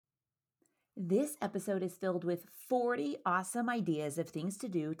This episode is filled with 40 awesome ideas of things to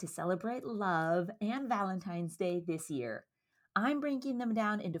do to celebrate love and Valentine's Day this year. I'm breaking them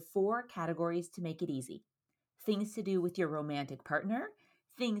down into 4 categories to make it easy: things to do with your romantic partner,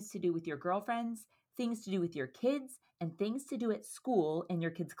 things to do with your girlfriends, things to do with your kids, and things to do at school and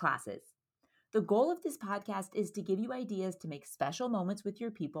your kids' classes. The goal of this podcast is to give you ideas to make special moments with your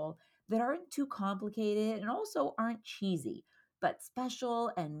people that aren't too complicated and also aren't cheesy, but special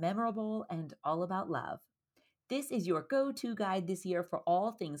and memorable and all about love. This is your go to guide this year for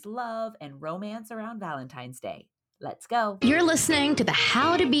all things love and romance around Valentine's Day. Let's go. You're listening to the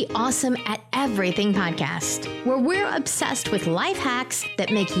How to Be Awesome at Everything podcast, where we're obsessed with life hacks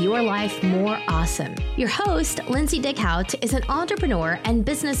that make your life more awesome. Your host, Lindsay Dickhout, is an entrepreneur and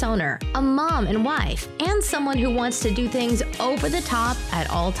business owner, a mom and wife, and someone who wants to do things over the top at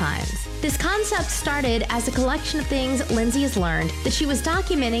all times. This concept started as a collection of things Lindsay has learned that she was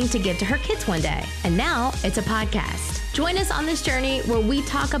documenting to give to her kids one day, and now it's a podcast. Join us on this journey where we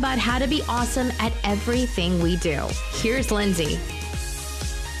talk about how to be awesome at everything we do. Here's Lindsay.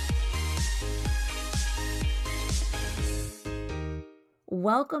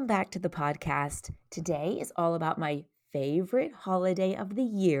 Welcome back to the podcast. Today is all about my favorite holiday of the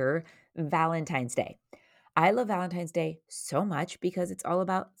year, Valentine's Day. I love Valentine's Day so much because it's all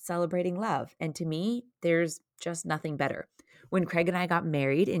about celebrating love. And to me, there's just nothing better. When Craig and I got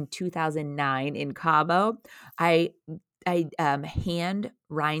married in 2009 in Cabo, I hand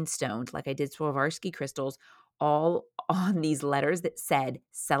rhinestoned, like I did Swarovski crystals, all on these letters that said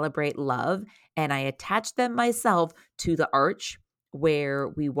celebrate love. And I attached them myself to the arch where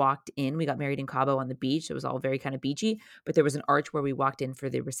we walked in. We got married in Cabo on the beach. It was all very kind of beachy, but there was an arch where we walked in for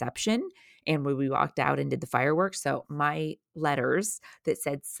the reception and where we walked out and did the fireworks. So my letters that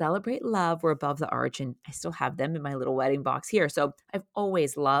said celebrate love were above the arch, and I still have them in my little wedding box here. So I've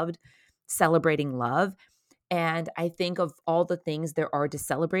always loved celebrating love. And I think of all the things there are to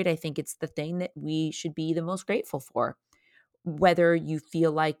celebrate, I think it's the thing that we should be the most grateful for. Whether you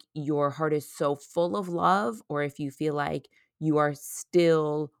feel like your heart is so full of love, or if you feel like you are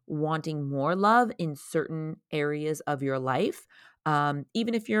still wanting more love in certain areas of your life,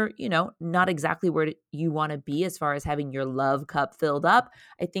 even if you're, not exactly where you want to be as far as having your love cup filled up,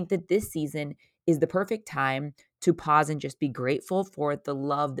 I think that this season is the perfect time to pause and just be grateful for the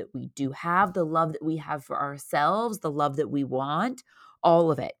love that we do have, the love that we have for ourselves, the love that we want,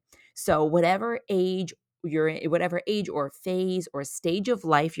 all of it. So whatever age you're in, whatever age or phase or stage of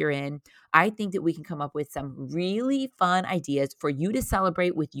life you're in, I think that we can come up with some really fun ideas for you to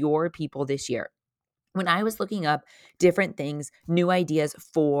celebrate with your people this year. When I was looking up different things, new ideas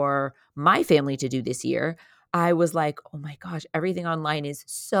for my family to do this year, I was like, oh my gosh, everything online is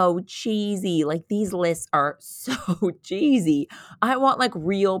so cheesy. Like these lists are so cheesy. I want like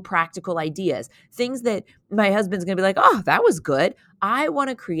real practical ideas, things that my husband's going to be like, oh, that was good. I want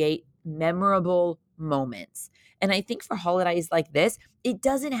to create memorable moments. And I think for holidays like this, it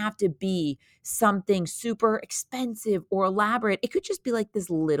doesn't have to be something super expensive or elaborate. It could just be like this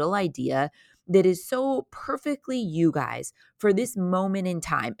little idea that is so perfectly you guys for this moment in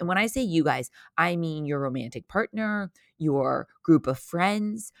time. And when I say you guys, I mean your romantic partner, your group of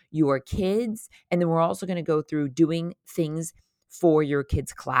friends, your kids. And then we're also going to go through doing things for your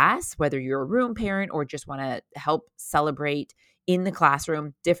kids' class, whether you're a room parent or just want to help celebrate in the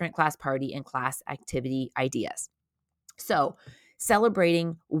classroom, different class party and class activity ideas. So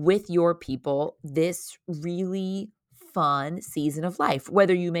celebrating with your people this really fun season of life,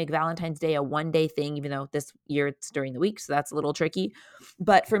 whether you make Valentine's Day a one-day thing, even though this year it's during the week, so that's a little tricky.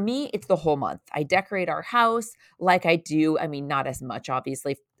 But for me, it's the whole month. I decorate our house like I do. I mean, not as much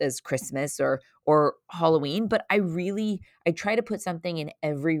obviously as Christmas or Halloween, but I try to put something in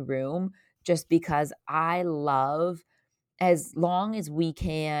every room just because I love, as long as we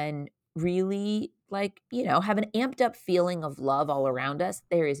can really have an amped up feeling of love all around us,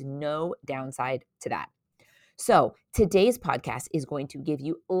 there is no downside to that. So today's podcast is going to give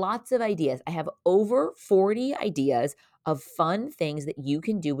you lots of ideas. I have over 40 ideas of fun things that you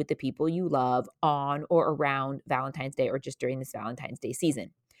can do with the people you love on or around Valentine's Day or just during this Valentine's Day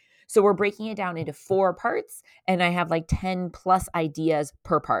season. So we're breaking it down into 4 parts, and I have like 10 plus ideas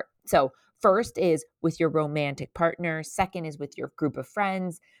per part. So first is with your romantic partner. Second is with your group of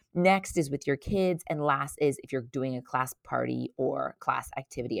friends. Next is with your kids. And last is if you're doing a class party or class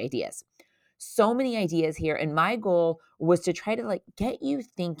activity ideas. So many ideas here. And my goal was to try to get you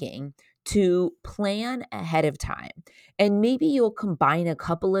thinking to plan ahead of time. And maybe you'll combine a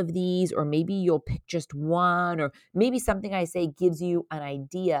couple of these, or maybe you'll pick just one, or maybe something I say gives you an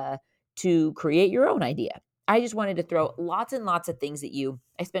idea to create your own idea. I just wanted to throw lots and lots of things at you.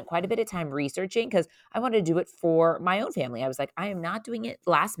 I spent quite a bit of time researching because I wanted to do it for my own family. I was like, I am not doing it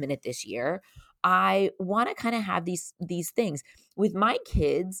last minute this year. I want to kind of have these things with my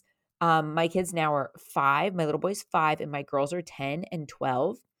kids. My kids now are 5. My little boy's 5, and my girls are 10 and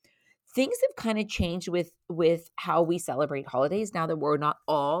 12. Things have kind of changed with how we celebrate holidays now that we're not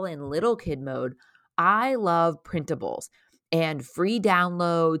all in little kid mode. I love printables and free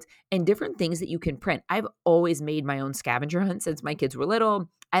downloads and different things that you can print. I've always made my own scavenger hunt since my kids were little.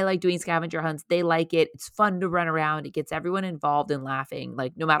 I like doing scavenger hunts. They like it. It's fun to run around. It gets everyone involved and laughing.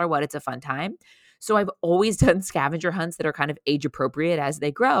 Like no matter what, it's a fun time. So I've always done scavenger hunts that are kind of age appropriate as they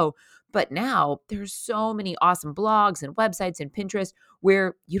grow. But now there's so many awesome blogs and websites and Pinterest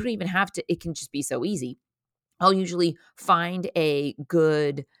where you don't even have to, it can just be so easy. I'll usually find a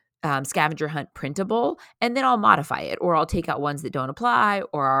good scavenger hunt printable and then I'll modify it, or I'll take out ones that don't apply,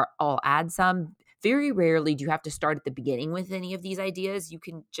 or I'll add some. Very rarely do you have to start at the beginning with any of these ideas. You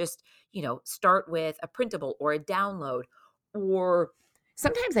can just, start with a printable or a download, or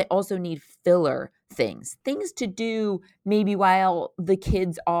sometimes I also need filler things to do maybe while the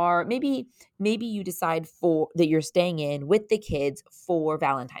kids are, maybe you decide for that you're staying in with the kids for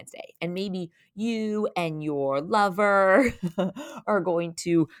Valentine's Day, and maybe you and your lover are going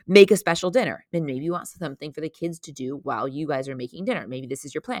to make a special dinner, and maybe you want something for the kids to do while you guys are making dinner. Maybe this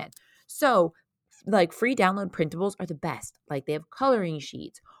is your plan. So like free download printables are the best. Like they have coloring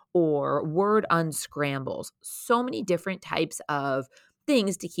sheets or word unscrambles, so many different types of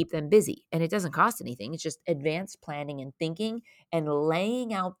things to keep them busy. And it doesn't cost anything. It's just advanced planning and thinking and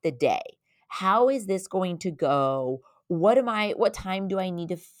laying out the day. How is this going to go? What time do I need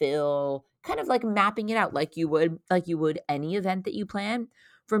to fill? Kind of like mapping it out like you would any event that you plan.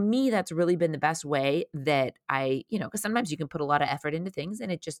 For me, that's really been the best way that because sometimes you can put a lot of effort into things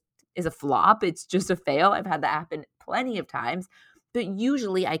and it just is a flop. It's just a fail. I've had that happen plenty of times. But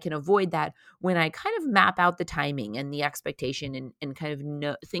usually I can avoid that when I kind of map out the timing and the expectation and kind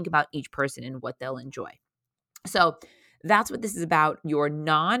of think about each person and what they'll enjoy. So that's what this is about. Your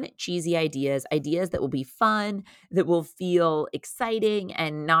non-cheesy ideas that will be fun, that will feel exciting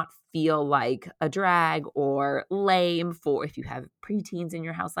and not feel like a drag or lame for if you have preteens in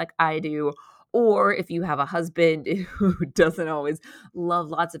your house like I do, or if you have a husband who doesn't always love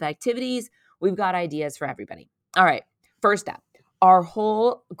lots of activities. We've got ideas for everybody. All right, first up, our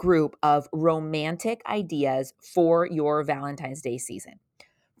whole group of romantic ideas for your Valentine's Day season.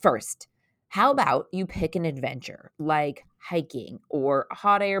 First, how about you pick an adventure like hiking or a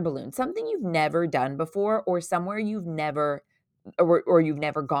hot air balloon, something you've never done before or somewhere you've never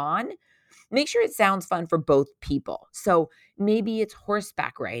gone. Make sure it sounds fun for both people. So maybe it's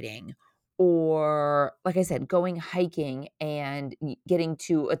horseback riding, or like I said, going hiking and getting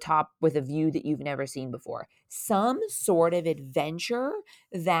to a top with a view that you've never seen before. Some sort of adventure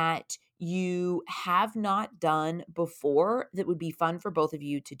that you have not done before that would be fun for both of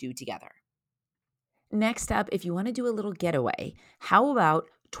you to do together. Next up, if you want to do a little getaway, how about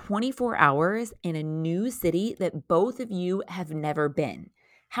 24 hours in a new city that both of you have never been?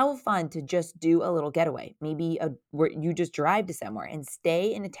 How fun to just do a little getaway. Maybe where you just drive to somewhere and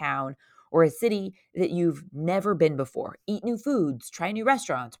stay in a town or a city that you've never been before. Eat new foods, try new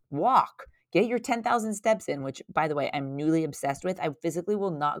restaurants, walk, get your 10,000 steps in, which, by the way, I'm newly obsessed with. I physically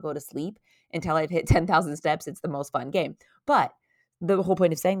will not go to sleep until I've hit 10,000 steps. It's the most fun game. But the whole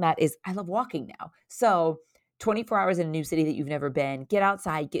point of saying that is I love walking now. So 24 hours in a new city that you've never been, get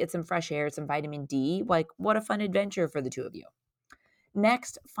outside, get some fresh air, some vitamin D. Like, what a fun adventure for the two of you.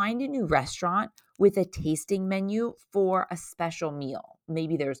 Next, find a new restaurant with a tasting menu for a special meal.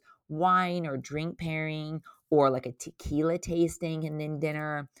 Maybe there's wine or drink pairing or like a tequila tasting and then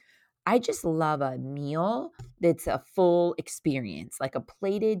dinner. I just love a meal that's a full experience. Like a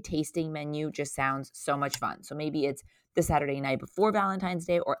plated tasting menu just sounds so much fun. So maybe it's the Saturday night before Valentine's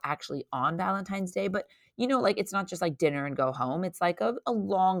Day or actually on Valentine's Day. But, like it's not just like dinner and go home. It's like a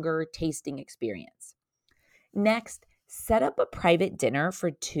longer tasting experience. Next, set up a private dinner for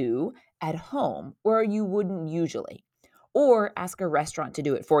two at home where you wouldn't usually, or ask a restaurant to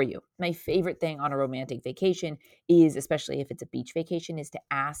do it for you. My favorite thing on a romantic vacation is, especially if it's a beach vacation, is to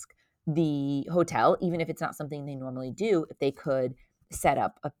ask the hotel, even if it's not something they normally do, if they could set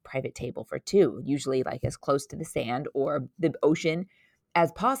up a private table for two, usually like as close to the sand or the ocean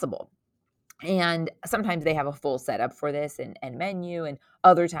as possible. And sometimes they have a full setup for this and menu, and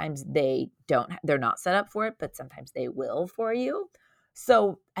other times they're not set up for it, but sometimes they will for you.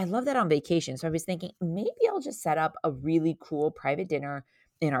 So I love that on vacation. So I was thinking maybe I'll just set up a really cool private dinner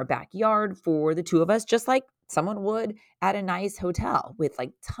in our backyard for the two of us, just like someone would at a nice hotel with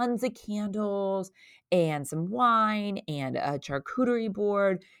like tons of candles and some wine and a charcuterie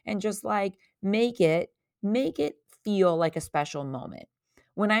board, and just like make it feel like a special moment.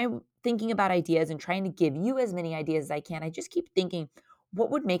 When I'm thinking about ideas and trying to give you as many ideas as I can, I just keep thinking, what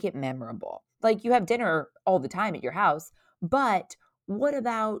would make it memorable? Like, you have dinner all the time at your house, but what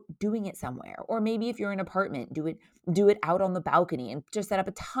about doing it somewhere? Or maybe if you're in an apartment, do it out on the balcony and just set up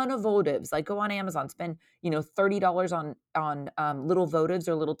a ton of votives. Like, go on Amazon, spend, $30 on little votives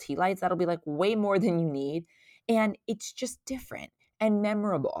or little tea lights. That'll be like way more than you need. And it's just different and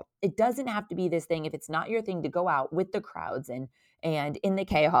memorable. It doesn't have to be this thing if it's not your thing to go out with the crowds and in the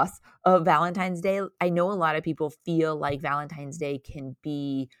chaos of Valentine's Day. I know a lot of people feel like Valentine's Day can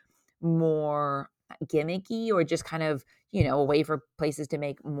be more gimmicky or just kind of, a way for places to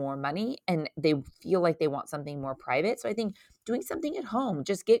make more money, and they feel like they want something more private. So I think doing something at home,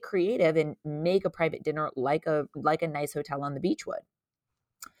 just get creative and make a private dinner like a nice hotel on the beach would.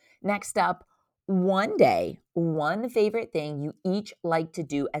 Next up, one day, one favorite thing you each like to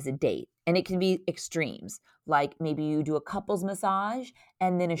do as a date. And it can be extremes, like maybe you do a couples massage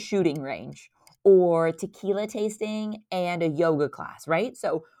and then a shooting range, or tequila tasting and a yoga class, right?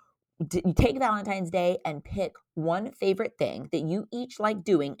 So you take Valentine's Day and pick one favorite thing that you each like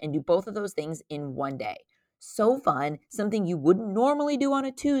doing and do both of those things in one day. So fun, something you wouldn't normally do on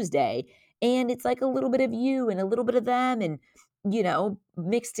a Tuesday. And it's like a little bit of you and a little bit of them, and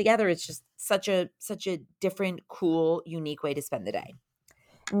mixed together. It's just such a different, cool, unique way to spend the day.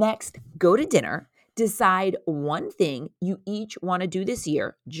 Next, go to dinner. Decide one thing you each want to do this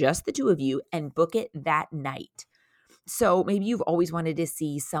year, just the two of you, and book it that night. So maybe you've always wanted to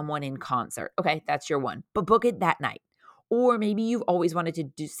see someone in concert. Okay, that's your one, but book it that night. Or maybe you've always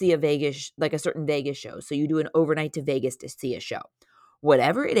wanted to see a certain Vegas show. So you do an overnight to Vegas to see a show.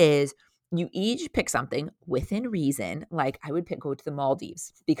 Whatever it is, you each pick something within reason. Like, I would go to the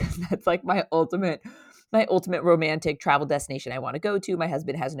Maldives because that's like my ultimate romantic travel destination I want to go to. My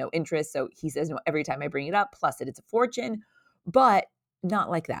husband has no interest, so he says no every time I bring it up, plus that it's a fortune, but not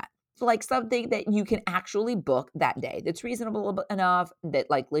like that. Like something that you can actually book that day that's reasonable enough,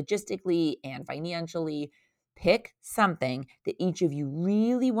 that like logistically and financially, pick something that each of you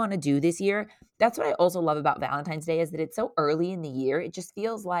really want to do this year. That's what I also love about Valentine's Day, is that it's so early in the year. It just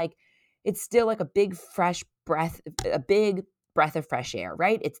feels like it's still like a big breath of fresh air,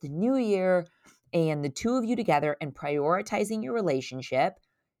 right? It's the new year and the two of you together and prioritizing your relationship.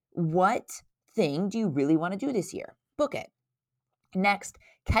 What thing do you really want to do this year? Book it. Next,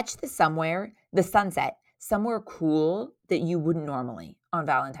 catch the sunset, somewhere cool that you wouldn't normally on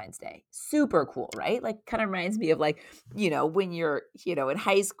Valentine's Day. Super cool, right? Like, kind of reminds me of like, when you're, in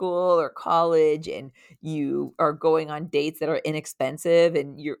high school or college and you are going on dates that are inexpensive,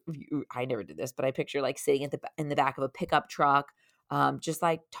 and I never did this, but I picture like sitting in the back of a pickup truck, just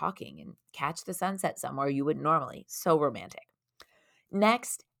like talking and catch the sunset somewhere you wouldn't normally. So romantic.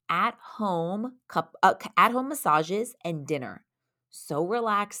 Next, at home massages and dinner. So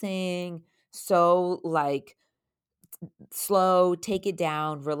relaxing, so like slow, take it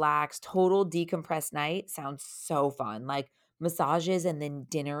down, relax, total decompressed night sounds so fun. Like massages and then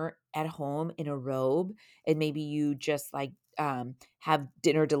dinner at home in a robe, and maybe you just like have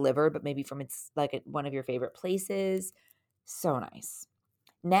dinner delivered, but maybe from it's like at one of your favorite places. So nice.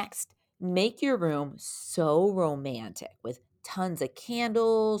 Next, make your room so romantic with tons of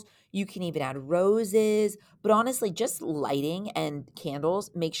candles. You can even add roses, but honestly, just lighting and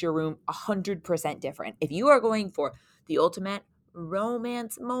candles makes your room 100% different. If you are going for the ultimate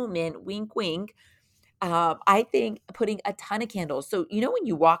romance moment, wink, wink, I think putting a ton of candles. So, when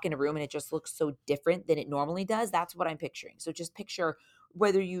you walk in a room and it just looks so different than it normally does, that's what I'm picturing. So just picture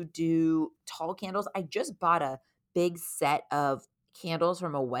whether you do tall candles. I just bought a big set of candles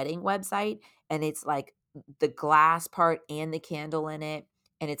from a wedding website, and it's like the glass part and the candle in it.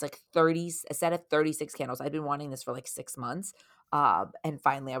 And it's like a set of 36 candles. I've been wanting this for like 6 months. And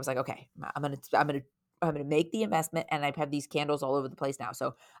finally I was like, okay, I'm gonna make the investment, and I have these candles all over the place now.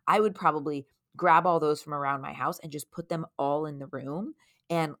 So I would probably grab all those from around my house and just put them all in the room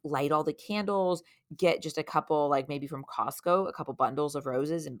and light all the candles, get just a couple, like maybe from Costco, a couple bundles of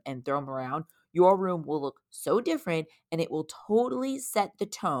roses, and throw them around. Your room will look so different, and it will totally set the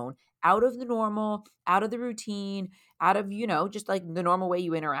tone out of the normal, out of the routine, out of, just like the normal way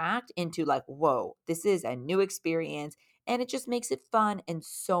you interact, into like, whoa, this is a new experience. And it just makes it fun and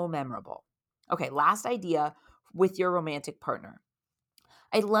so memorable. Okay, last idea with your romantic partner.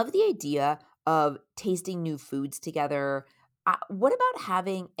 I love the idea of tasting new foods together. What about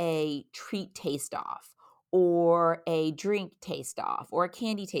having a treat taste off, or a drink taste off or a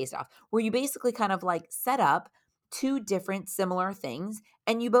candy taste off, where you basically kind of like set up two different similar things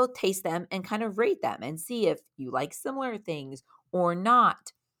and you both taste them and kind of rate them and see if you like similar things or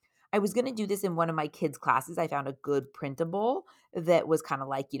not. I was going to do this in one of my kids' classes. I found a good printable that was kind of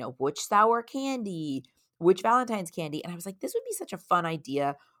like, which sour candy, which Valentine's candy. And I was like, this would be such a fun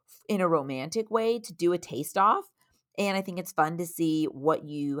idea in a romantic way to do a taste off. And I think it's fun to see what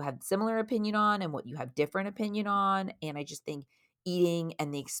you have similar opinion on and what you have different opinion on. And I just think eating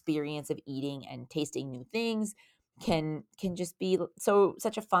and the experience of eating and tasting new things can just be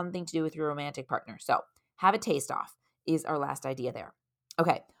such a fun thing to do with your romantic partner. So have a taste off is our last idea there.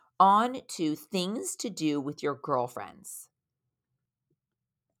 Okay, on to things to do with your girlfriends.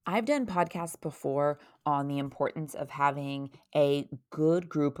 I've done podcasts before on the importance of having a good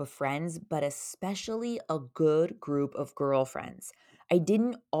group of friends, but especially a good group of girlfriends. I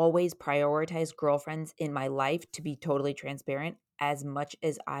didn't always prioritize girlfriends in my life, to be totally transparent, as much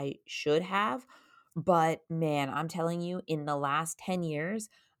as I should have. But man, I'm telling you, in the last 10 years,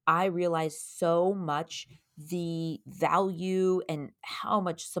 I realized so much the value and how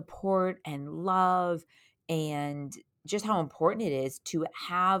much support and love and just how important it is to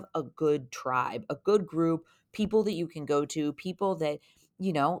have a good tribe, a good group, people that you can go to, people that,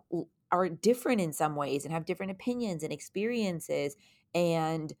 are different in some ways and have different opinions and experiences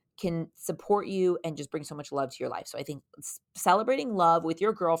and can support you and just bring so much love to your life. So I think celebrating love with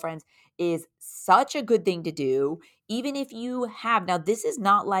your girlfriends is such a good thing to do, even if you have. Now, this is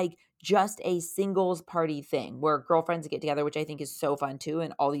not like just a singles party thing where girlfriends get together, which I think is so fun too.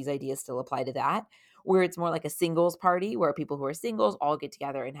 And all these ideas still apply to that, where it's more like a singles party where people who are singles all get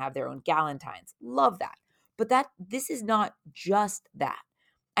together and have their own galentines. Love that. But this is not just that.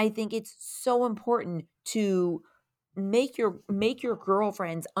 I think it's so important to make your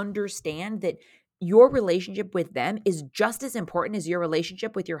girlfriends understand that your relationship with them is just as important as your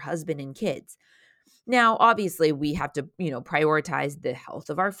relationship with your husband and kids. Now, obviously, we have to, prioritize the health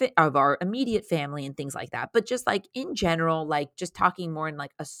of our immediate family and things like that. But just like in general, like just talking more in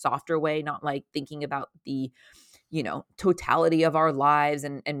like a softer way, not like thinking about the, totality of our lives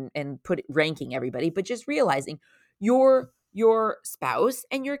and ranking everybody, but just realizing your spouse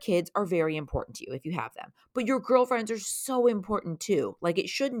and your kids are very important to you if you have them. But your girlfriends are so important too. Like it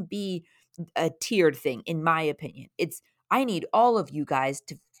shouldn't be a tiered thing, in my opinion. I need all of you guys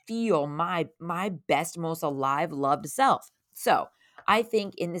to feel my best, most alive, loved self. So I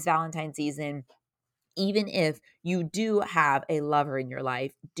think in this Valentine season, even if you do have a lover in your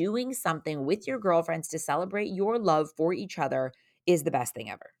life, doing something with your girlfriends to celebrate your love for each other is the best thing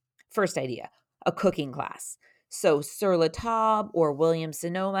ever. First idea, a cooking class. So Sur La Table or Williams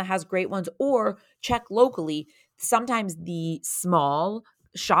Sonoma has great ones, or check locally. Sometimes the small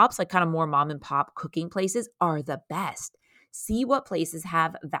shops, like kind of more mom and pop cooking places, are the best. See what places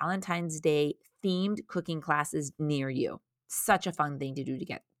have Valentine's Day themed cooking classes near you. Such a fun thing to do to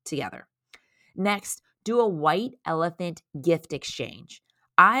get together. Next, do a white elephant gift exchange.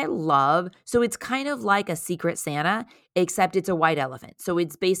 So it's kind of like a Secret Santa, except it's a white elephant. So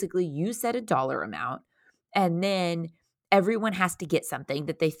it's basically you set a dollar amount and then everyone has to get something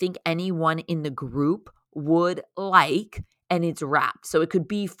that they think anyone in the group would like, and it's wrapped. So it could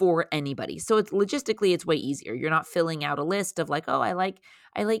be for anybody. So it's logistically, it's way easier. You're not filling out a list of like, oh, I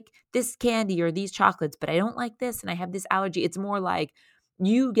like this candy or these chocolates, but I don't like this and I have this allergy. It's more like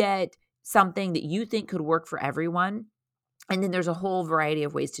you get something that you think could work for everyone. And then there's a whole variety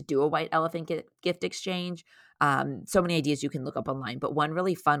of ways to do a white elephant gift exchange. So many ideas you can look up online. But one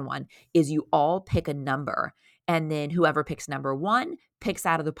really fun one is you all pick a number. And then whoever picks number one picks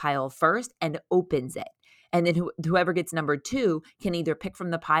out of the pile first and opens it. And then whoever gets number two can either pick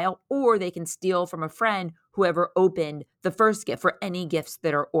from the pile or they can steal from a friend whoever opened the first gift for any gifts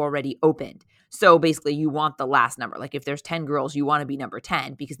that are already opened. So basically you want the last number. Like if there's 10 girls, you want to be number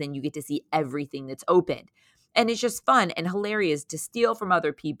 10 because then you get to see everything that's opened. And it's just fun and hilarious to steal from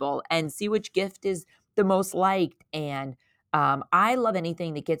other people and see which gift is the most liked. And I love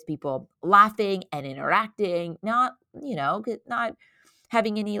anything that gets people laughing and interacting, not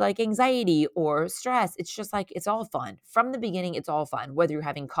having any like anxiety or stress. It's just like, it's all fun. From the beginning, it's all fun. Whether you're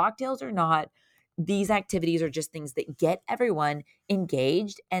having cocktails or not, these activities are just things that get everyone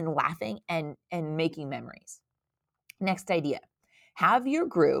engaged and laughing and making memories. Next idea. Have your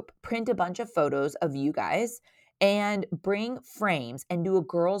group print a bunch of photos of you guys and bring frames and do a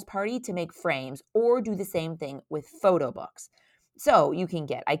girls' party to make frames, or do the same thing with photo books. So you can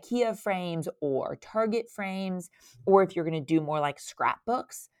get IKEA frames or Target frames, or if you're going to do more like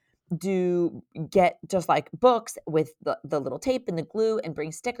scrapbooks, get just like books with the little tape and the glue and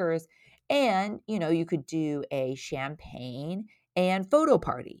bring stickers. And, you could do a champagne and photo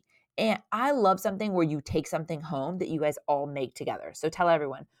party. And I love something where you take something home that you guys all make together. So tell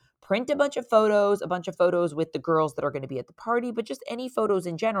everyone, print a bunch of photos with the girls that are going to be at the party, but just any photos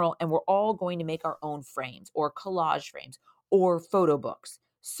in general. And we're all going to make our own frames or collage frames or photo books.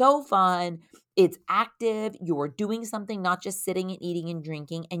 So fun. It's active. You're doing something, not just sitting and eating and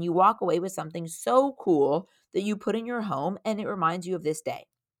drinking. And you walk away with something so cool that you put in your home and it reminds you of this day.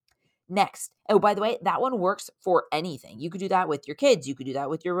 Next. Oh, by the way, that one works for anything. You could do that with your kids. You could do that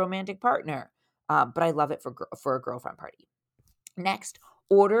with your romantic partner. But I love it for a girlfriend party. Next,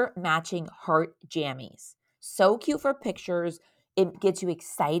 order matching heart jammies. So cute for pictures. It gets you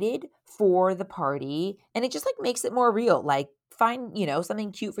excited for the party and it just like makes it more real. Like find,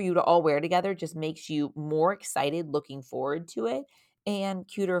 something cute for you to all wear together just makes you more excited looking forward to it and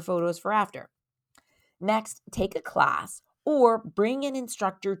cuter photos for after. Next, take a class or bring an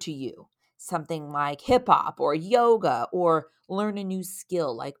instructor to you. Something like hip hop or yoga or learn a new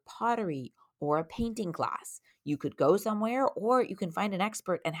skill like pottery or a painting class. You could go somewhere or you can find an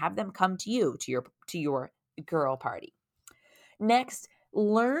expert and have them come to you to your girl party. Next,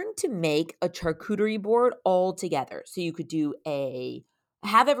 learn to make a charcuterie board all together. So you could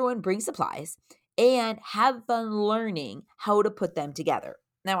have everyone bring supplies and have fun learning how to put them together.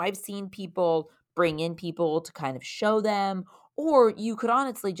 Now, I've seen people bring in people to kind of show them, or you could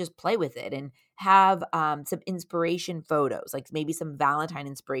honestly just play with it and have some inspiration photos, like maybe some Valentine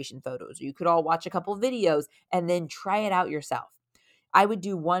inspiration photos. Or you could all watch a couple videos and then try it out yourself. I would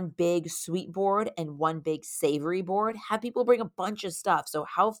do one big sweet board and one big savory board. Have people bring a bunch of stuff. So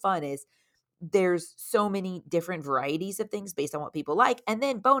how fun is there's so many different varieties of things based on what people like. And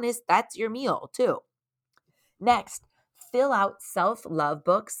then bonus, that's your meal too. Next, fill out self-love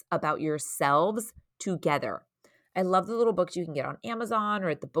books about yourselves together. I love the little books you can get on Amazon or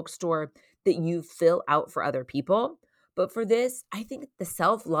at the bookstore that you fill out for other people. But for this, I think the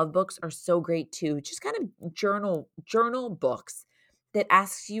self-love books are so great too. Just kind of journal books that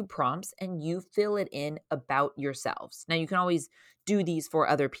asks you prompts and you fill it in about yourselves. Now you can always do these for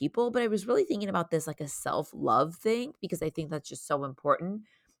other people, but I was really thinking about this like a self-love thing because I think that's just so important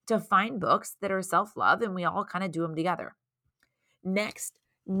to find books that are self-love and we all kind of do them together. Next,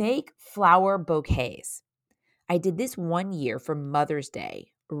 make flower bouquets. I did this one year for Mother's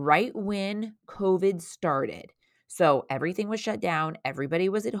Day, right when COVID started. So everything was shut down. Everybody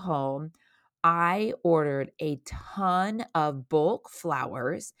was at home. I ordered a ton of bulk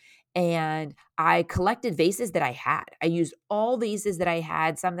flowers and I collected vases that I had. I used all vases that I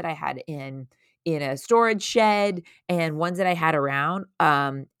had, some that I had in a storage shed and ones that I had around.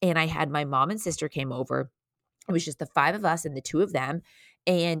 And I had my mom and sister came over. It was just the 5 of us and the 2 of them.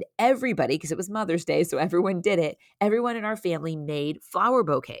 And everybody, because it was Mother's Day, so everyone did it. Everyone in our family made flower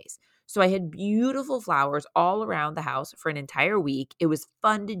bouquets. So I had beautiful flowers all around the house for an entire week. It was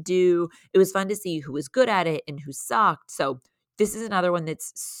fun to do. It was fun to see who was good at it and who sucked. So this is another one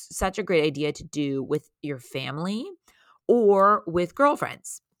that's such a great idea to do with your family or with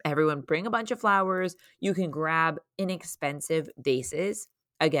girlfriends. Everyone bring a bunch of flowers. You can grab inexpensive vases.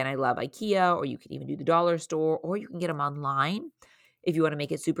 Again, I love IKEA, or you can even do the dollar store, or you can get them online if you want to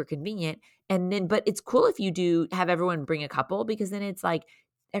make it super convenient. And then, but it's cool if you do have everyone bring a couple because then it's like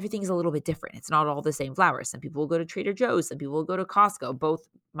everything's a little bit different. It's not all the same flowers. Some people will go to Trader Joe's. Some people will go to Costco. Both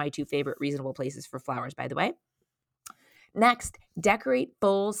my 2 favorite reasonable places for flowers, by the way. Next, decorate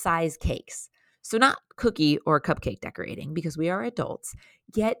full-size cakes. So not cookie or cupcake decorating because we are adults.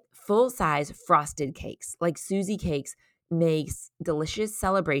 Get full-size frosted cakes. Like Susie Cakes makes delicious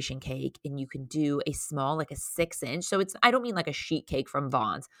celebration cake and you can do a small, like a 6-inch. So I don't mean like a sheet cake from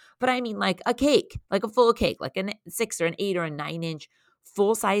Vaughn's, but I mean like a cake, like a full cake, like a 6 or an 8 or a 9-inch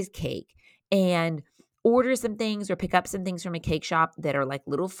full-size cake, and order some things or pick up some things from a cake shop that are like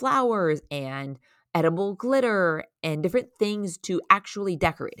little flowers and edible glitter and different things to actually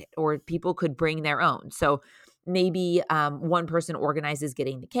decorate it, or people could bring their own. So maybe one person organizes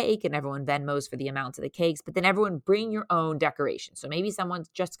getting the cake and everyone Venmos for the amounts of the cakes, but then everyone bring your own decoration. So maybe someone's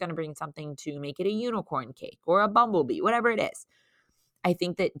just going to bring something to make it a unicorn cake or a bumblebee, whatever it is. I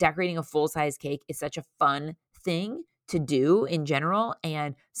think that decorating a full-size cake is such a fun thing to do in general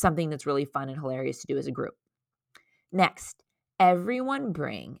and something that's really fun and hilarious to do as a group. Next, everyone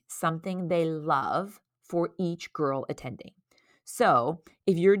bring something they love for each girl attending. So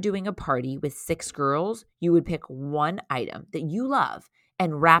if you're doing a party with 6 girls, you would pick one item that you love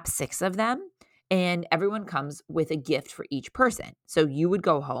and wrap 6 of them, and everyone comes with a gift for each person. So you would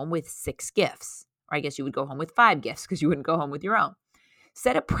go home with 6 gifts, or I guess you would go home with 5 gifts because you wouldn't go home with your own.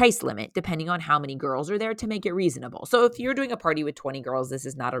 set a price limit depending on how many girls are there to make it reasonable. So if you're doing a party with 20 girls, this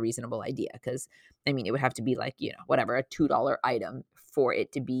is not a reasonable idea because, I mean, it would have to be like, whatever, a $2 item for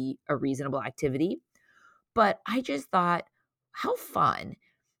it to be a reasonable activity. But I just thought, how fun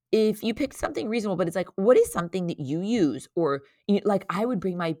if you pick something reasonable, but it's like, what is something that you use? Or like I would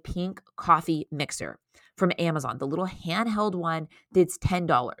bring my pink coffee mixer from Amazon, the little handheld one that's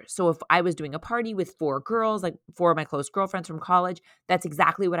 $10. So if I was doing a party with 4 girls, like 4 of my close girlfriends from college, that's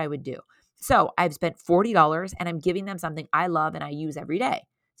exactly what I would do. So I've spent $40 and I'm giving them something I love and I use every day.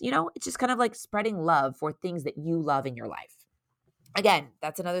 It's just kind of like spreading love for things that you love in your life. Again,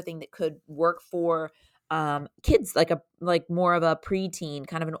 that's another thing that could work for kids, like more of a preteen,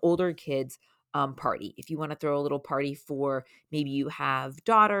 kind of an older kids party. If you want to throw a little party for, maybe you have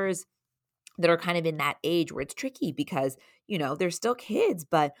daughters that are kind of in that age where it's tricky because, they're still kids,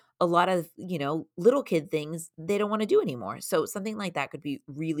 but a lot of, little kid things they don't want to do anymore. So something like that could be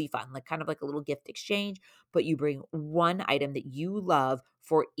really fun, like kind of like a little gift exchange, but you bring one item that you love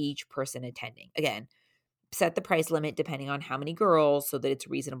for each person attending. Again, set the price limit depending on how many girls so that it's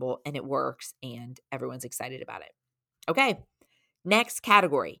reasonable and it works and everyone's excited about it. Okay, next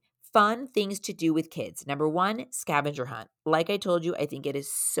category, fun things to do with kids. Number 1, scavenger hunt. Like I told you, I think it is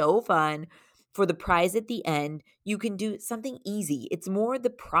so fun. For the prize at the end, you can do something easy. It's more the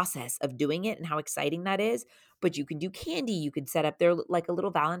process of doing it and how exciting that is. But you can do candy. You could set up there like a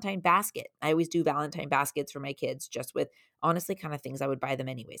little Valentine basket. I always do Valentine baskets for my kids, just with honestly kind of things I would buy them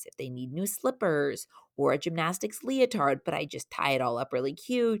anyways. If they need new slippers or a gymnastics leotard, but I just tie it all up really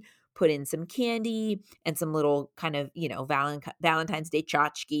cute, put in some candy and some little kind of, Valentine's Day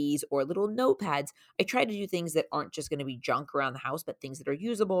tchotchkes or little notepads. I try to do things that aren't just going to be junk around the house, but things that are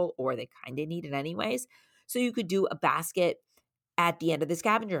usable or they kind of need it anyways. So you could do a basket at the end of the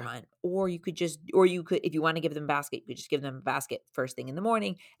scavenger hunt, or you could, if you want to give them a basket, you could just give them a basket first thing in the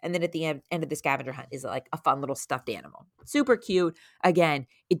morning. And then at the end of the scavenger hunt is like a fun little stuffed animal. Super cute. Again,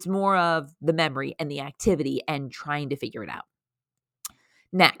 it's more of the memory and the activity and trying to figure it out.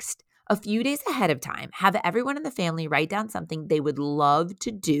 Next, a few days ahead of time, have everyone in the family write down something they would love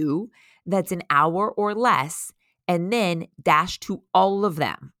to do that's an hour or less, and then dash to all of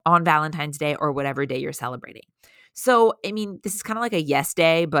them on Valentine's Day or whatever day you're celebrating. So, I mean, this is kind of like a yes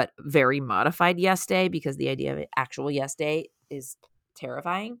day, but very modified yes day because the idea of an actual yes day is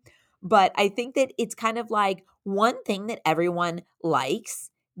terrifying. But I think that it's kind of like one thing that everyone likes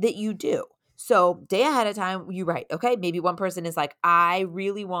that you do. So day ahead of time, you write, okay, maybe one person is like, I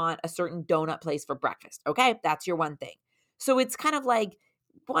really want a certain donut place for breakfast. Okay, that's your one thing. So it's kind of like,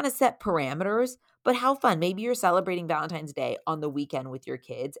 want to set parameters, but how fun. Maybe you're celebrating Valentine's Day on the weekend with your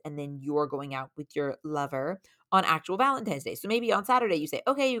kids, and then you're going out with your lover on actual Valentine's Day. So maybe on Saturday you say,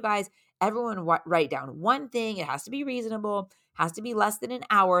 okay, you guys, everyone write down one thing. It has to be reasonable, has to be less than an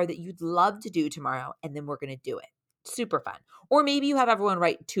hour that you'd love to do tomorrow, and then we're going to do it. Super fun. Or maybe you have everyone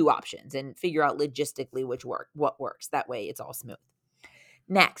write 2 options and figure out logistically what works. That way it's all smooth.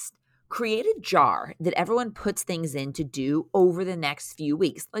 Next, create a jar that everyone puts things in to do over the next few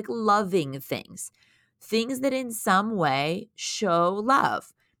weeks, like loving things that in some way show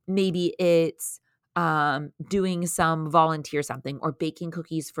love. Maybe it's doing some volunteer something or baking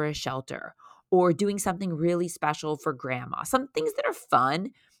cookies for a shelter or doing something really special for grandma. Some things that are fun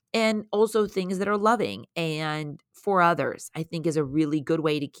and also things that are loving and for others, I think is a really good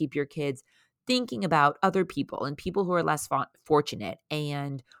way to keep your kids thinking about other people and people who are less fortunate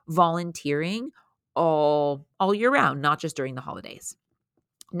and volunteering all year round, not just during the holidays.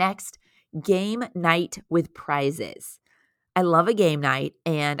 Next, game night with prizes. I love a game night,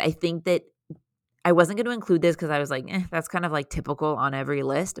 and I think that I wasn't going to include this because I was like, that's kind of like typical on every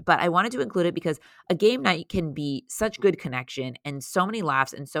list, but I wanted to include it because a game night can be such good connection and so many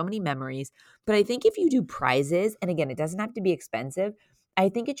laughs and so many memories. But I think if you do prizes, and again, it doesn't have to be expensive, I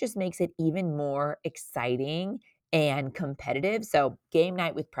think it just makes it even more exciting and competitive. So game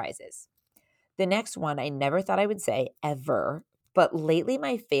night with prizes. The next one, I never thought I would say ever, but lately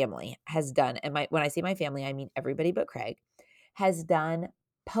my family has done, and when I say my family, I mean everybody but Craig, has done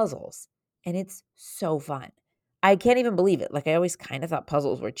puzzles. And it's so fun. I can't even believe it. Like I always kind of thought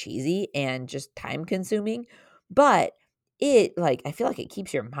puzzles were cheesy and just time consuming, but I feel like it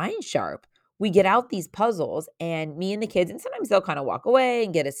keeps your mind sharp. We get out these puzzles and me and the kids, and sometimes they'll kind of walk away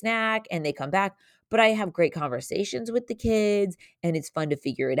and get a snack and they come back, but I have great conversations with the kids and it's fun to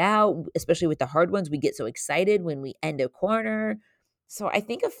figure it out, especially with the hard ones. We get so excited when we end a corner. So I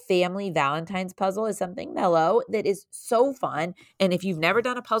think a family Valentine's puzzle is something mellow that is so fun. And if you've never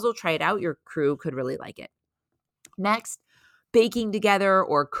done a puzzle, try it out. Your crew could really like it. Next, baking together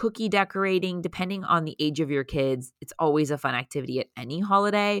or cookie decorating, depending on the age of your kids. It's always a fun activity at any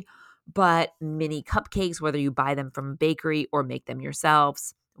holiday, but mini cupcakes, whether you buy them from a bakery or make them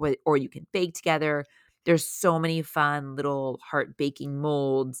yourselves, or you can bake together. There's so many fun little heart baking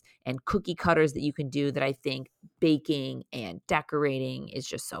molds and cookie cutters that you can do that I think baking and decorating is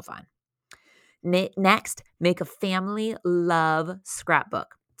just so fun. Next, make a family love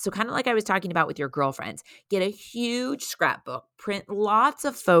scrapbook. So kind of like I was talking about with your girlfriends, get a huge scrapbook, print lots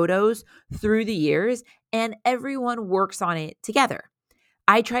of photos through the years, and everyone works on it together.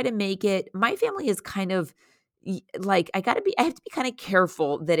 I try to make it, my family is kind of like, I have to be kind of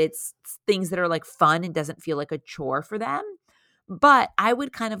careful that it's things that are like fun and doesn't feel like a chore for them. But I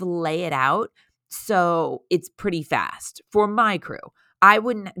would kind of lay it out so it's pretty fast for my crew. I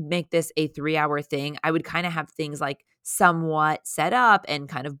wouldn't make this a 3-hour thing. I would kind of have things like somewhat set up and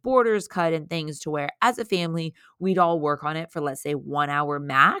kind of borders cut and things to where as a family, we'd all work on it for, let's say, 1 hour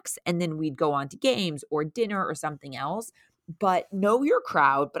max. And then we'd go on to games or dinner or something else. But know your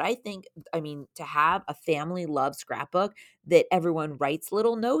crowd. But I mean, to have a family love scrapbook that everyone writes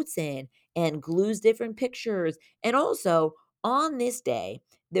little notes in and glues different pictures. And also on this day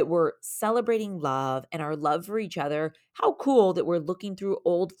that we're celebrating love and our love for each other, how cool that we're looking through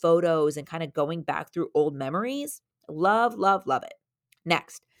old photos and kind of going back through old memories. Love, love, love it.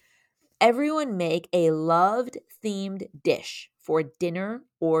 Next, everyone make a loved themed dish for dinner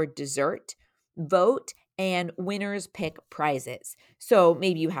or dessert. Vote and winners pick prizes. So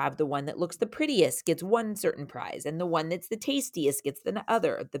maybe you have the one that looks the prettiest gets one certain prize, and the one that's the tastiest gets the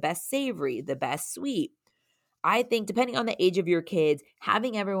other, the best savory, the best sweet. I think depending on the age of your kids,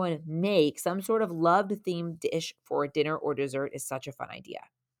 having everyone make some sort of loved themed dish for dinner or dessert is such a fun idea.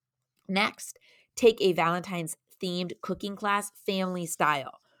 Next, take a Valentine's themed cooking class family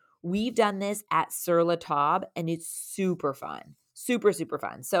style. We've done this at Sur La Table and it's super fun. Super, super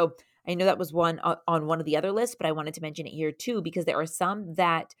fun. So I know that was one on one of the other lists, but I wanted to mention it here too because there are some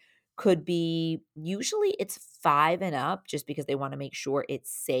that could be, usually it's 5 and up just because they want to make sure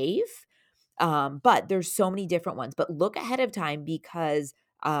it's safe. But there's so many different ones. But look ahead of time because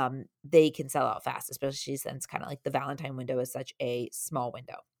they can sell out fast, especially since kind of like the Valentine window is such a small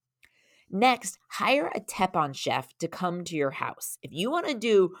window. Next, hire a Teppan chef to come to your house. If you want to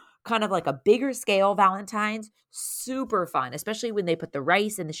do kind of like a bigger scale Valentine's, super fun, especially when they put the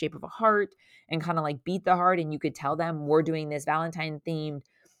rice in the shape of a heart and kind of like beat the heart. And you could tell them we're doing this Valentine themed,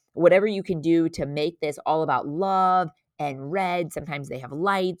 whatever you can do to make this all about love and red. Sometimes they have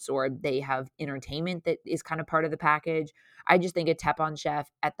lights or they have entertainment that is kind of part of the package. I just think a Teppan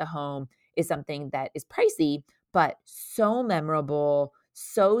chef at the home is something that is pricey, but so memorable,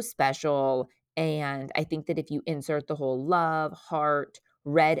 so special. And I think that if you insert the whole love, heart,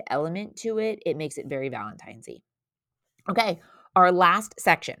 red element to it, it makes it very Valentine's-y. Okay, our last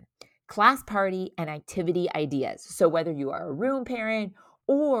section, class party and activity ideas. So whether you are a room parent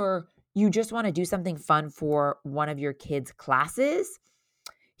or you just want to do something fun for one of your kids' classes,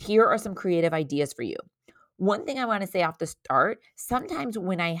 here are some creative ideas for you. One thing I want to say off the start, sometimes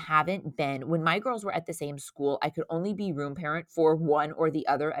when my girls were at the same school, I could only be room parent for one or the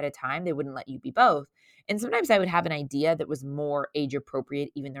other at a time. They wouldn't let you be both. And sometimes I would have an idea that was more age appropriate,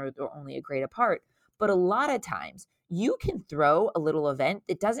 even though they're only a grade apart. But a lot of times you can throw a little event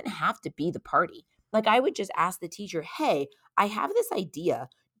that doesn't have to be the party. Like I would just ask the teacher, hey, I have this idea.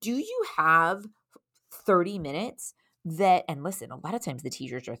 Do you have 30 minutes and listen, a lot of times the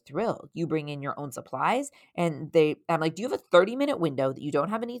teachers are thrilled. You bring in your own supplies and I'm like, do you have a 30-minute window that you don't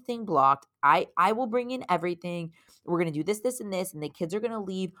have anything blocked? I will bring in everything. We're going to do this, and this, and the kids are going to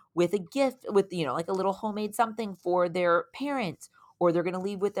leave with a gift with, like a little homemade something for their parents, or they're going to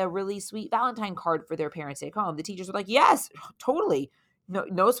leave with a really sweet Valentine card for their parents to take home. The teachers are like, yes, totally.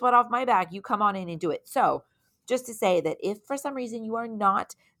 No sweat off my back. You come on in and do it. So just to say that if for some reason you are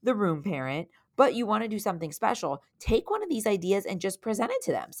not the room parent, but you want to do something special, take one of these ideas and just present it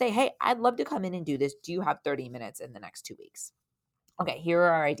to them. Say, hey, I'd love to come in and do this. Do you have 30 minutes in the next 2 weeks? Okay, here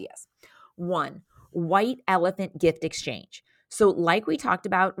are our ideas. 1, white elephant gift exchange. So like we talked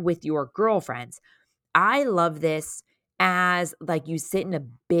about with your girlfriends, I love this as like you sit in a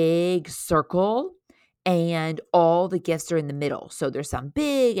big circle and all the gifts are in the middle. So there's some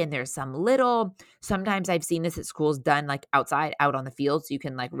big and there's some little. Sometimes I've seen this at schools done like outside, out on the field. So you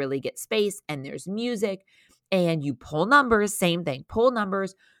can like really get space and there's music and you pull numbers, same thing, pull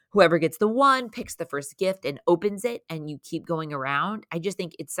numbers. Whoever gets the 1 picks the first gift and opens it and you keep going around. I just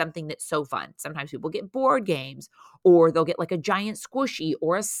think it's something that's so fun. Sometimes people get board games or they'll get like a giant squishy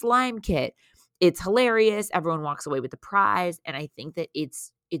or a slime kit. It's hilarious. Everyone walks away with the prize. And I think that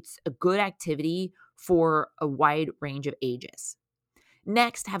it's a good activity for a wide range of ages.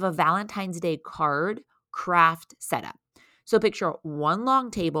 Next, have a Valentine's Day card craft setup. So picture one long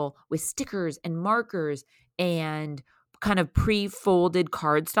table with stickers and markers and kind of pre-folded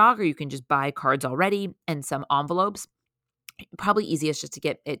cardstock, or you can just buy cards already and some envelopes. Probably easiest just to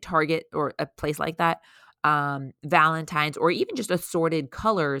get at Target or a place like that. Valentine's, or even just assorted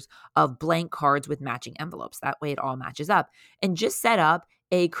colors of blank cards with matching envelopes. That way it all matches up. And just set up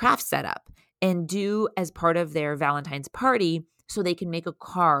a craft setup and do as part of their Valentine's party so they can make a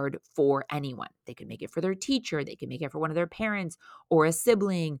card for anyone. They can make it for their teacher. They can make it for one of their parents or a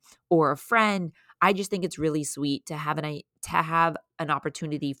sibling or a friend. I just think it's really sweet to have an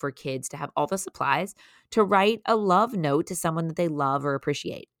opportunity for kids to have all the supplies to write a love note to someone that they love or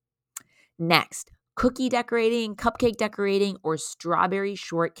appreciate. Next, cookie decorating, cupcake decorating, or strawberry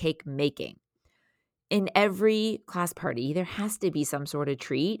shortcake making. In every class party, there has to be some sort of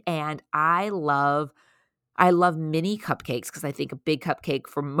treat, and I love mini cupcakes because I think a big cupcake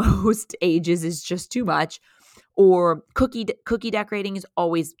for most ages is just too much. Or cookie decorating is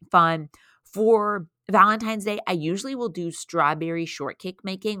always fun. For Valentine's Day, I usually will do strawberry shortcake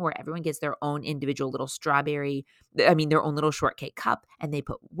making where everyone gets their own individual little their own little shortcake cup, and they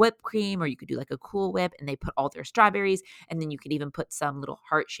put whipped cream, or you could do like a Cool Whip, and they put all their strawberries, and then you could even put some little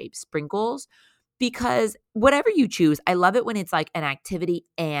heart-shaped sprinkles. Because whatever you choose, I love it when it's like an activity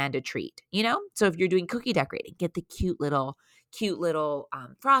and a treat, So if you're doing cookie decorating, get the cute little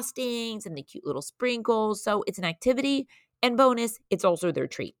frostings and the cute little sprinkles. So it's an activity, and bonus, it's also their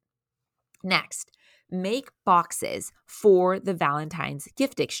treat. Next, make boxes for the Valentine's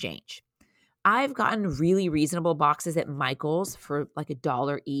gift exchange. I've gotten really reasonable boxes at Michael's for like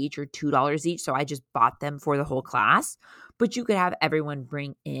 $1 each or $2 each. So I just bought them for the whole class. But you could have everyone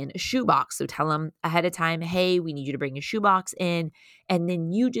bring in a shoebox. So tell them ahead of time, hey, we need you to bring a shoebox in. And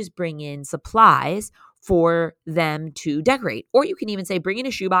then you just bring in supplies for them to decorate. Or you can even say, bring in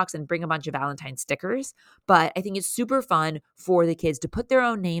a shoebox and bring a bunch of Valentine stickers. But I think it's super fun for the kids to put their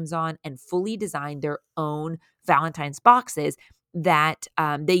own names on and fully design their own Valentine's boxes that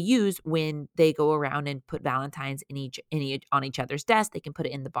they use when they go around and put Valentines on each other's desk. They can put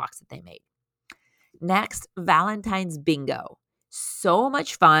it in the box that they made. Next, Valentine's bingo. So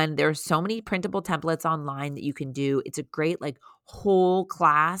much fun. There are so many printable templates online that you can do. It's a great whole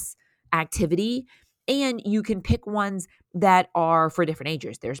class activity. And you can pick ones that are for different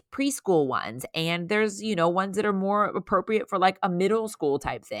ages. There's preschool ones, and there's, ones that are more appropriate for a middle school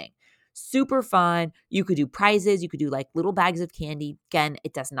type thing. Super fun. You could do prizes. You could do little bags of candy. Again,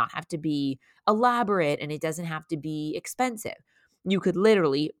 it does not have to be elaborate, and it doesn't have to be expensive. You could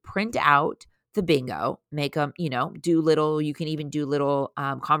literally print out the bingo, make them, you can even do little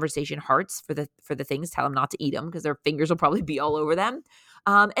conversation hearts for the things. Tell them not to eat them because their fingers will probably be all over them.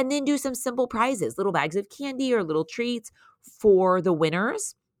 And then do some simple prizes, little bags of candy or little treats for the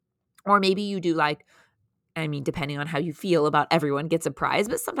winners. Or maybe you do depending on how you feel about everyone gets a prize,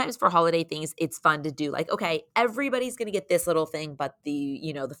 but sometimes for holiday things, it's fun to do okay, everybody's going to get this little thing, but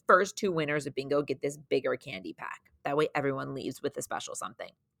the first 2 winners of bingo get this bigger candy pack. That way everyone leaves with a special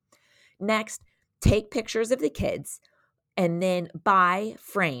something. Next, take pictures of the kids and then buy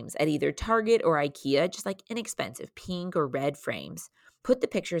frames at either Target or IKEA, just inexpensive pink or red frames. Put the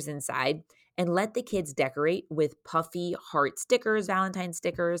pictures inside and let the kids decorate with puffy heart stickers, Valentine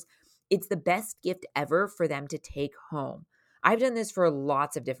stickers. It's the best gift ever for them to take home. I've done this for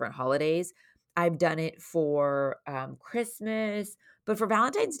lots of different holidays. I've done it for Christmas, but for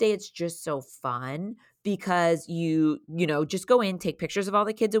Valentine's Day, it's just so fun because you just go in, take pictures of all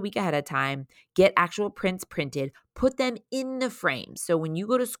the kids a week ahead of time, get actual prints printed, put them in the frame. So when you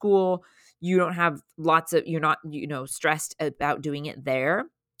go to school, you don't have you're not, stressed about doing it there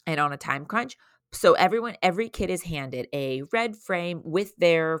and on a time crunch. So every kid is handed a red frame with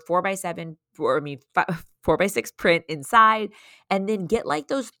their 4x6 print inside, and then get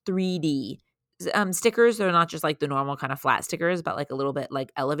those 3D stickers. They're not just the normal kind of flat stickers, but a little bit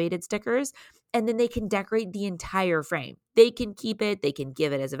elevated stickers. And then they can decorate the entire frame. They can keep it. They can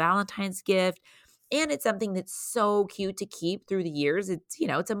give it as a Valentine's gift. And it's something that's so cute to keep through the years. It's,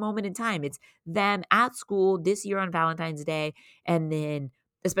 it's a moment in time. It's them at school this year on Valentine's Day. And then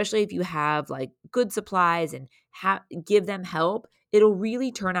especially if you have good supplies and give them help, it'll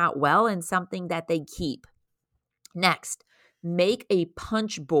really turn out well and something that they keep. Next, make a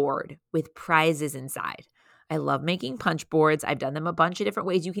punch board with prizes inside. I love making punch boards. I've done them a bunch of different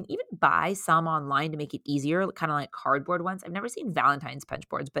ways. You can even buy some online to make it easier, kind of like cardboard ones. I've never seen Valentine's punch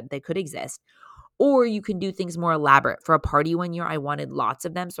boards, but they could exist. Or you can do things more elaborate. For a party one year, I wanted lots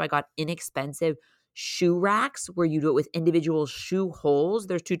of them, so I got inexpensive shoe racks where you do it with individual shoe holes.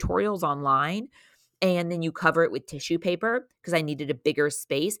 There's tutorials online. and then you cover it with tissue paper because I needed a bigger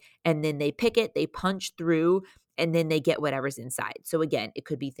space. And then they pick it, they punch through, and then they get whatever's inside. So again, it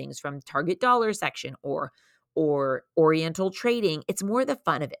could be things from Target dollar section or Oriental Trading. It's more the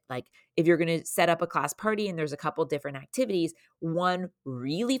fun of it. Like if you're going to set up a class party and there's a couple different activities, one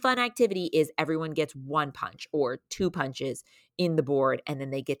really fun activity is everyone gets one punch or two punches in the board, and then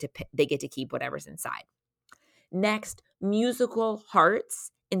they get to keep whatever's inside. Next, musical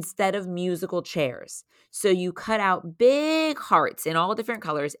hearts instead of musical chairs. So you cut out big hearts in all different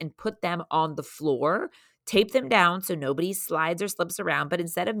colors and put them on the floor, tape them down so nobody slides or slips around. But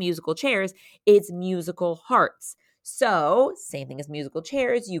instead of musical chairs, it's musical hearts. So same thing as musical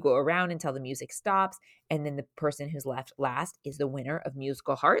chairs, you go around until the music stops, and then the person who's left last is the winner of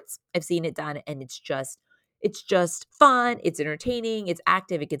musical hearts. I've seen it done, and it's just fun, it's entertaining, it's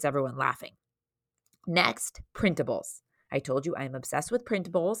active, it gets everyone laughing. Next, printables. I told you I'm obsessed with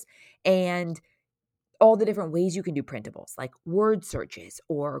printables and all the different ways you can do printables, like word searches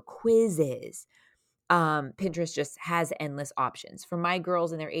or quizzes. Pinterest just has endless options. For my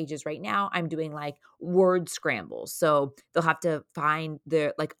girls and their ages right now, I'm doing like word scrambles. So they'll have to find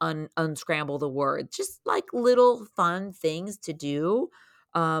unscramble the word, just like little fun things to do.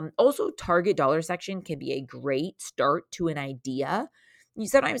 Also, Target dollar section can be a great start to an idea.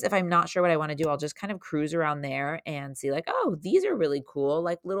 Sometimes if I'm not sure what I want to do, I'll just kind of cruise around there and see like, oh, these are really cool,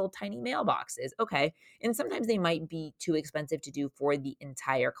 like little tiny mailboxes. Okay. And sometimes they might be too expensive to do for the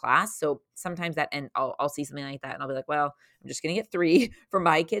entire class. So sometimes I'll see something like that and I'll be like, well, I'm just going to get 3 for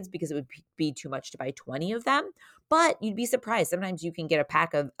my kids because it would be too much to buy 20 of them. But you'd be surprised. Sometimes you can get a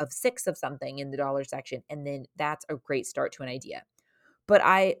pack of 6 of something in the dollar section. And then that's a great start to an idea. But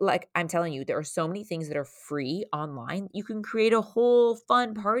I'm telling you, there are so many things that are free online. You can create a whole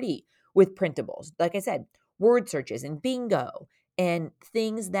fun party with printables. Like I said, word searches and bingo and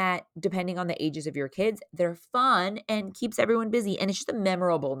things that, depending on the ages of your kids, they're fun and keeps everyone busy. And it's just a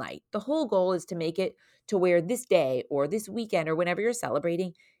memorable night. The whole goal is to make it to where this day or this weekend or whenever you're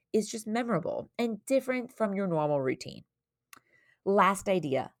celebrating is just memorable and different from your normal routine. Last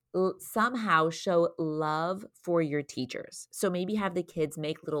idea. Somehow show love for your teachers. So maybe have the kids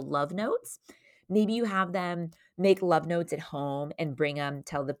make little love notes. Maybe you have them make love notes at home and bring them,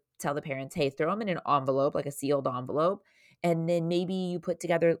 tell the parents, hey, throw them in an envelope, like a sealed envelope. And then maybe you put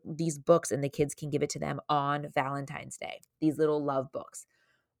together these books and the kids can give it to them on Valentine's Day, these little love books.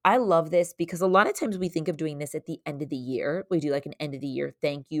 I love this because a lot of times we think of doing this at the end of the year. We do like an end of the year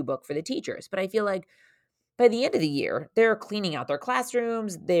thank you book for the teachers. But I feel like by the end of the year, they're cleaning out their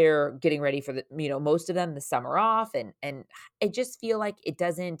classrooms. They're getting ready for most of them, the summer off. And I just feel like it's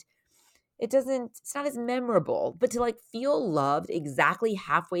not as memorable, but to like feel loved exactly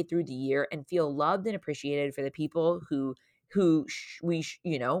halfway through the year and feel loved and appreciated for the people who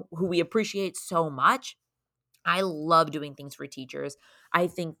we appreciate so much. I love doing things for teachers. I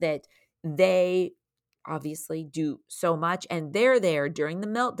think that they obviously do so much, and they're there during the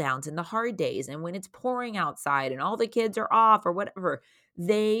meltdowns and the hard days and when it's pouring outside and all the kids are off or whatever.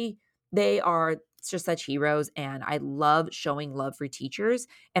 They are just such heroes, and I love showing love for teachers.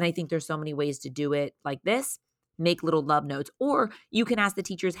 And I think there's so many ways to do it like this. Make little love notes, or you can ask the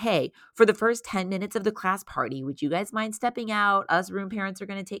teachers, hey, for the first 10 minutes of the class party, would you guys mind stepping out? Us room parents are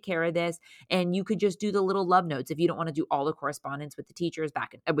going to take care of this. And you could just do the little love notes if you don't want to do all the correspondence with the teachers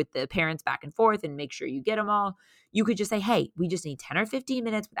with the parents back and forth and make sure you get them all. You could just say, hey, we just need 10 or 15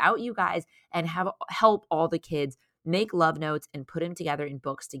 minutes without you guys and help all the kids make love notes and put them together in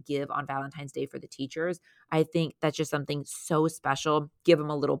books to give on Valentine's Day for the teachers. I think that's just something so special. Give them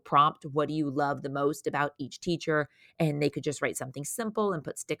a little prompt. What do you love the most about each teacher? And they could just write something simple and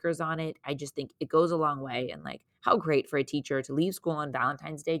put stickers on it. I just think it goes a long way. And like, how great for a teacher to leave school on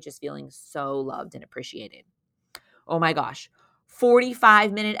Valentine's Day just feeling so loved and appreciated. Oh my gosh.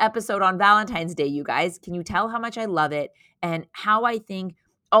 45-minute episode on Valentine's Day, you guys. Can you tell how much I love it and how I think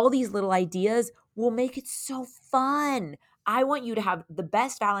all these little ideas will make it so fun? I want you to have the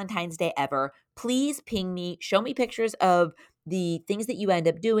best Valentine's Day ever. Please ping me, show me pictures of the things that you end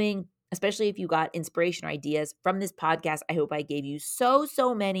up doing, especially if you got inspiration or ideas from this podcast. I hope I gave you so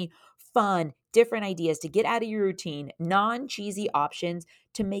many fun, different ideas to get out of your routine, non-cheesy options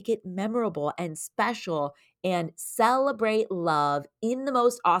to make it memorable and special and celebrate love in the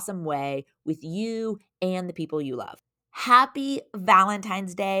most awesome way with you and the people you love. Happy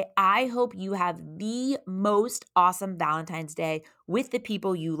Valentine's Day. I hope you have the most awesome Valentine's Day with the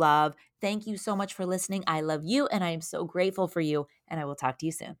people you love. Thank you so much for listening. I love you and I am so grateful for you, and I will talk to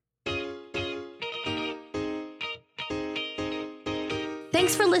you soon.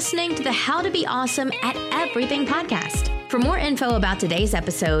 Thanks for listening to the How to Be Awesome at Everything podcast. For more info about today's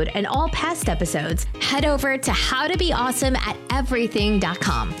episode and all past episodes, head over to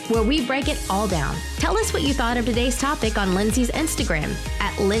howtobeawesomeateverything.com, where we break it all down. Tell us what you thought of today's topic on Lindsay's Instagram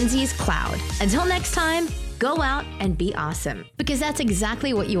at Lindsay's Cloud. Until next time, go out and be awesome, because that's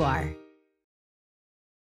exactly what you are.